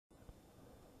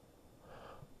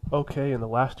Okay, in the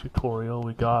last tutorial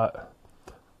we got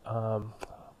our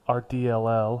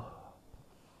DLL,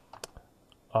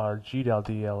 our GDAL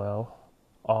DLL,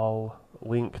 all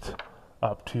linked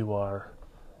up to our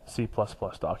C++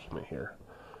 document here.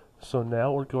 So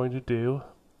now what we're going to do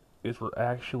is we're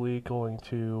actually going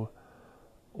to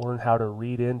learn how to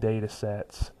read in data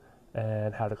sets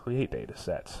and how to create data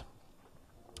sets.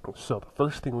 So the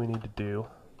first thing we need to do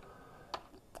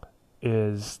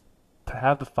is to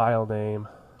have the file name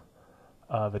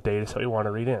of a data set we want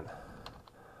to read in.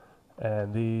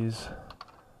 And these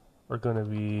are going to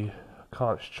be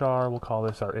const char. We'll call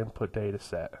this our input data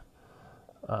set.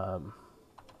 And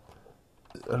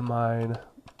mine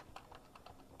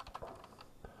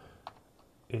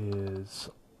is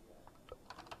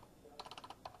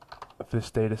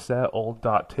this data set,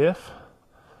 old.tiff.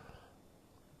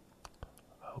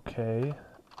 Okay,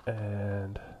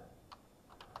 and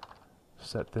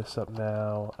set this up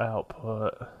now,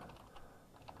 output.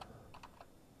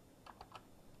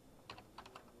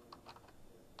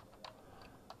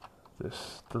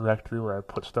 This directory where I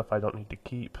put stuff I don't need to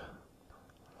keep.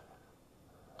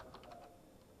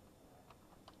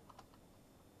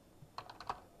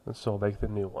 And so I'll make the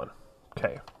new one.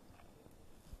 Okay.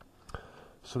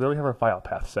 So there we have our file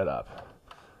path set up.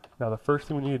 Now the first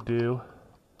thing we need to do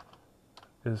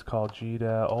is call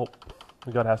GDAL. Oh,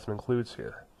 we gotta have some includes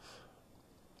here.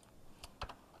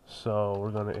 So we're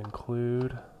gonna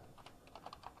include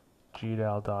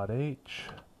GDAL.h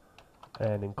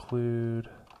and include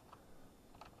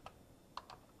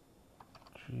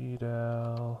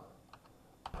GDAL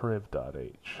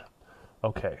priv.h.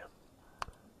 Okay.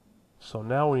 So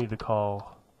now we need to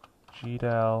call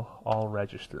GDAL all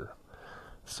register.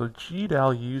 So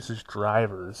GDAL uses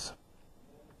drivers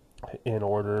in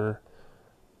order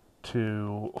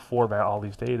to format all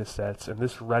these data sets, and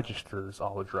this registers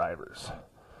all the drivers.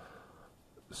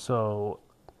 So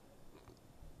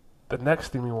the next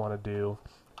thing we want to do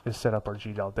is set up our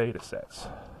GDAL data sets.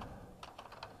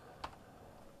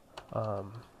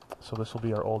 So this will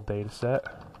be our old data set,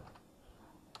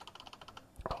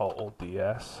 called old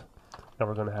DS, and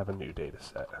we're going to have a new data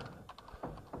set.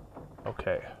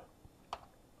 Okay.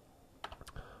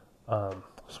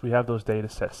 So we have those data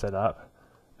sets set up,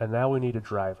 and now we need a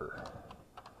driver.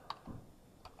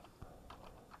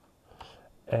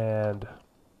 And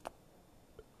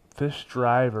this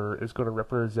driver is going to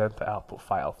represent the output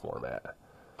file format.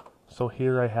 So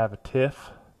here I have a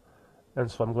TIFF,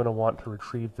 and so I'm going to want to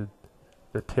retrieve the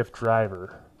TIFF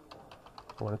driver.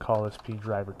 I'm going to call this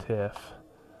pdriver TIFF.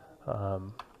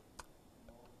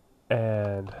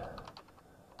 And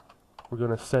we're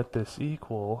going to set this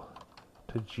equal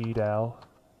to GDAL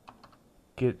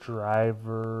get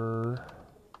driver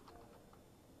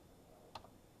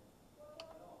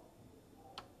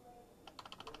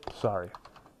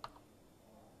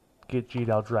get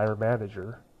GDAL driver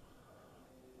manager,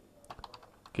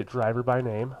 get driver by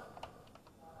name,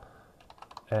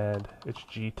 and it's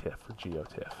gtiff or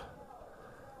geotiff.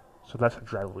 So that's the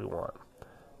driver we want.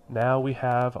 Now we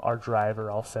have our driver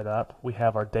all set up, we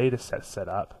have our data set set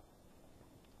up,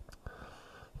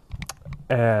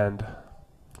 and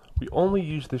we only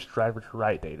use this driver to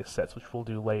write data sets, which we'll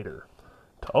do later.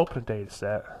 To open a data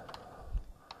set,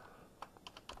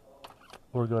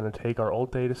 we're going to take our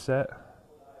old data set,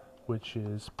 which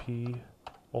is p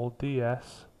old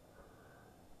ds,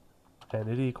 and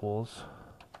it equals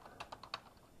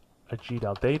a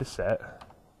GDAL data set,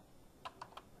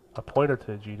 a pointer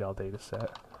to a GDAL data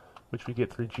set, which we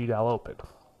get through GDAL open.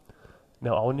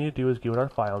 Now all we need to do is give it our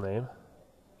file name,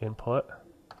 input,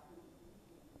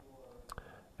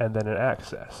 and then an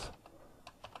access,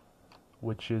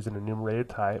 which is an enumerated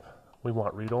type. We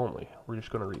want read only. We're just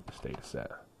going to read this data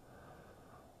set.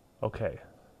 Okay.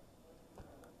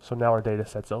 So now our data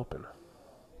set's open.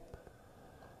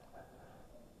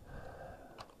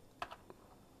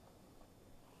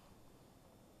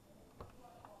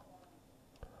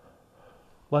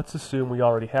 Let's assume we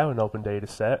already have an open data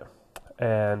set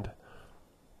and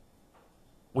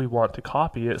we want to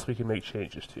copy it so we can make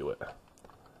changes to it.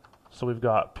 So we've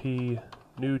got p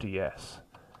new ds,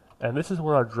 and this is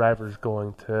where our driver is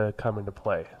going to come into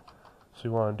play. So we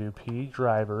want to do p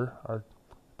driver, our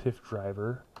TIFF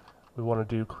driver. We want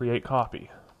to do create copy,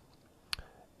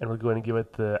 and we're going to give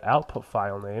it the output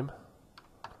file name.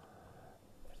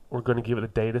 We're going to give it the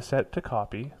data set to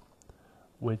copy,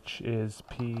 which is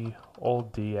p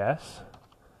old ds,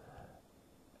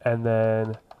 and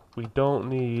then we don't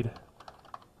need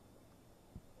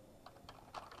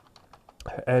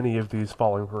any of these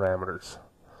following parameters.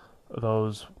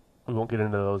 Those, we won't get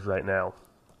into those right now,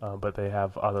 but they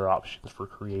have other options for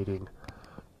creating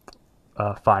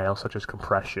files such as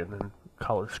compression and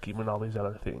color scheme and all these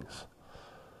other things.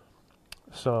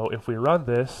 So if we run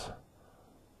this,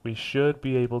 we should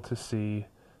be able to see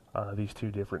these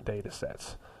two different data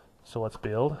sets. So let's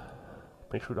build.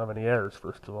 Make sure we don't have any errors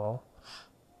first of all.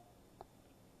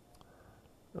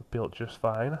 Built just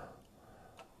fine,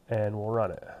 and we'll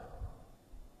run it.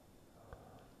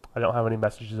 I don't have any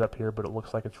messages up here, but it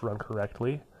looks like it's run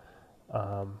correctly.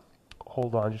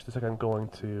 Hold on just a second. I'm going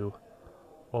to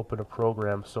open a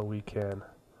program so we can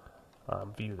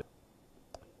view it.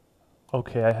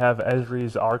 Okay, I have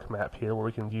Esri's ArcMap here where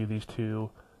we can view these two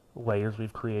layers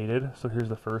we've created. So here's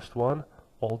the first one,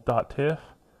 old.tiff.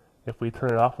 If we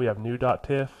turn it off, we have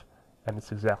new.tiff, and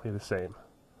it's exactly the same.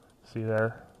 See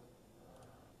there?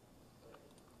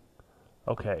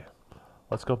 Okay,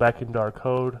 let's go back into our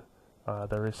code.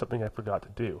 There is something I forgot to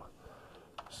do.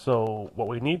 So what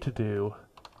we need to do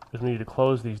is we need to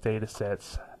close these data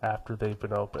sets after they've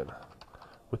been open.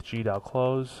 With GDAL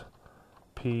close,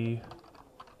 p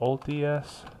old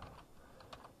ds,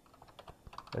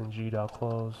 and GDAL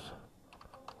close,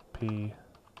 p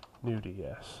new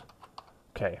ds.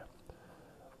 Okay,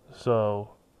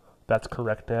 so that's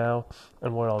correct now,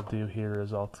 and what I'll do here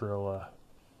is I'll throw a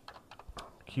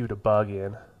queue debug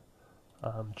in,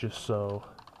 just so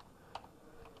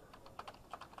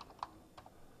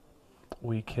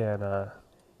we can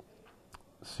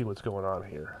see what's going on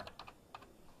here.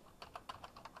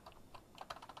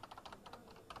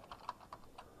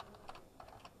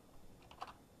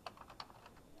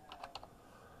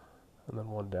 And then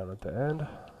one down at the end.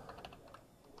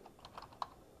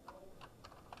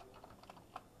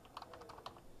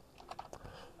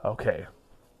 Okay,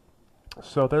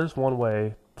 so there's one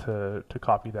way to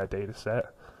copy that data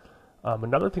set.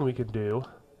 Another thing we can do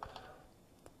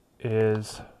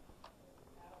is,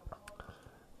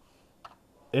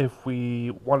 if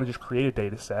we want to just create a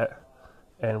data set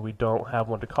and we don't have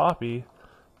one to copy,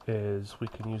 is we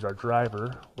can use our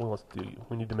driver. Well,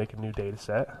 we need to make a new data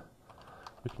set.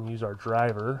 We can use our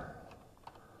driver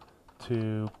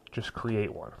to just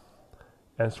create one.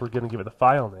 And so we're going to give it the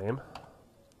file name,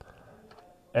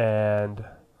 and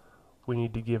we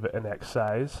need to give it an X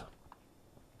size,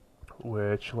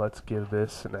 which let's give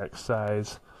this an X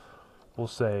size. We'll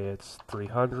say it's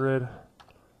 300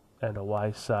 and a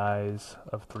Y size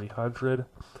of 300.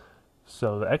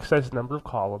 So the X size is the number of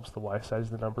columns, the Y size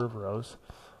is the number of rows,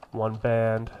 one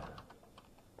band,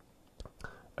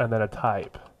 and then a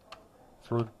type.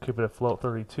 So we'll give it a float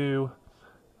 32,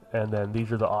 and then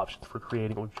these are the options for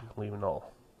creating, which you can leave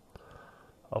null.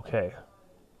 Okay,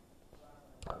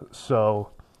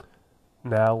 so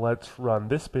now let's run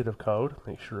this bit of code,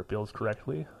 make sure it builds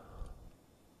correctly.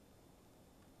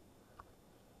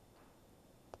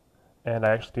 And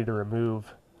I actually need to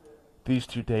remove these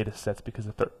two data sets because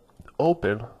if they're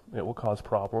open, it will cause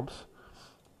problems.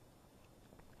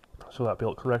 So that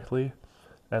built correctly,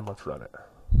 and let's run it.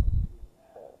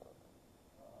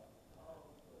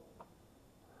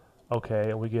 Okay,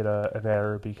 and we get an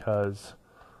error because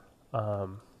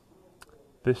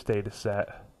this data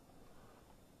set,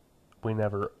 we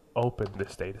never opened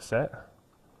this data set.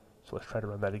 So let's try to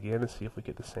run that again and see if we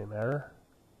get the same error.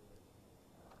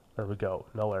 There we go,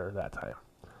 no error that time.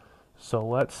 So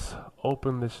let's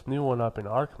open this new one up in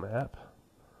ArcMap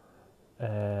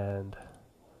and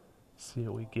see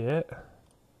what we get.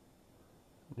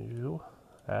 New,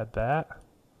 add that.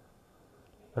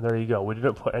 And there you go, we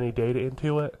didn't put any data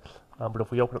into it, but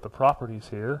if we open up the properties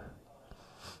here,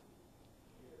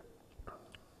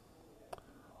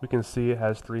 we can see it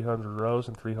has 300 rows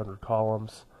and 300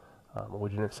 columns, and we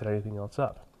didn't set anything else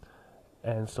up.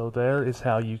 And so there is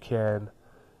how you can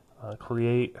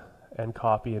create and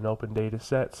copy and open data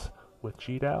sets with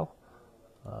GDAL.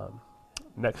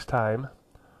 Next time,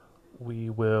 we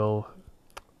will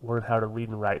learn how to read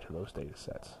and write to those data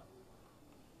sets.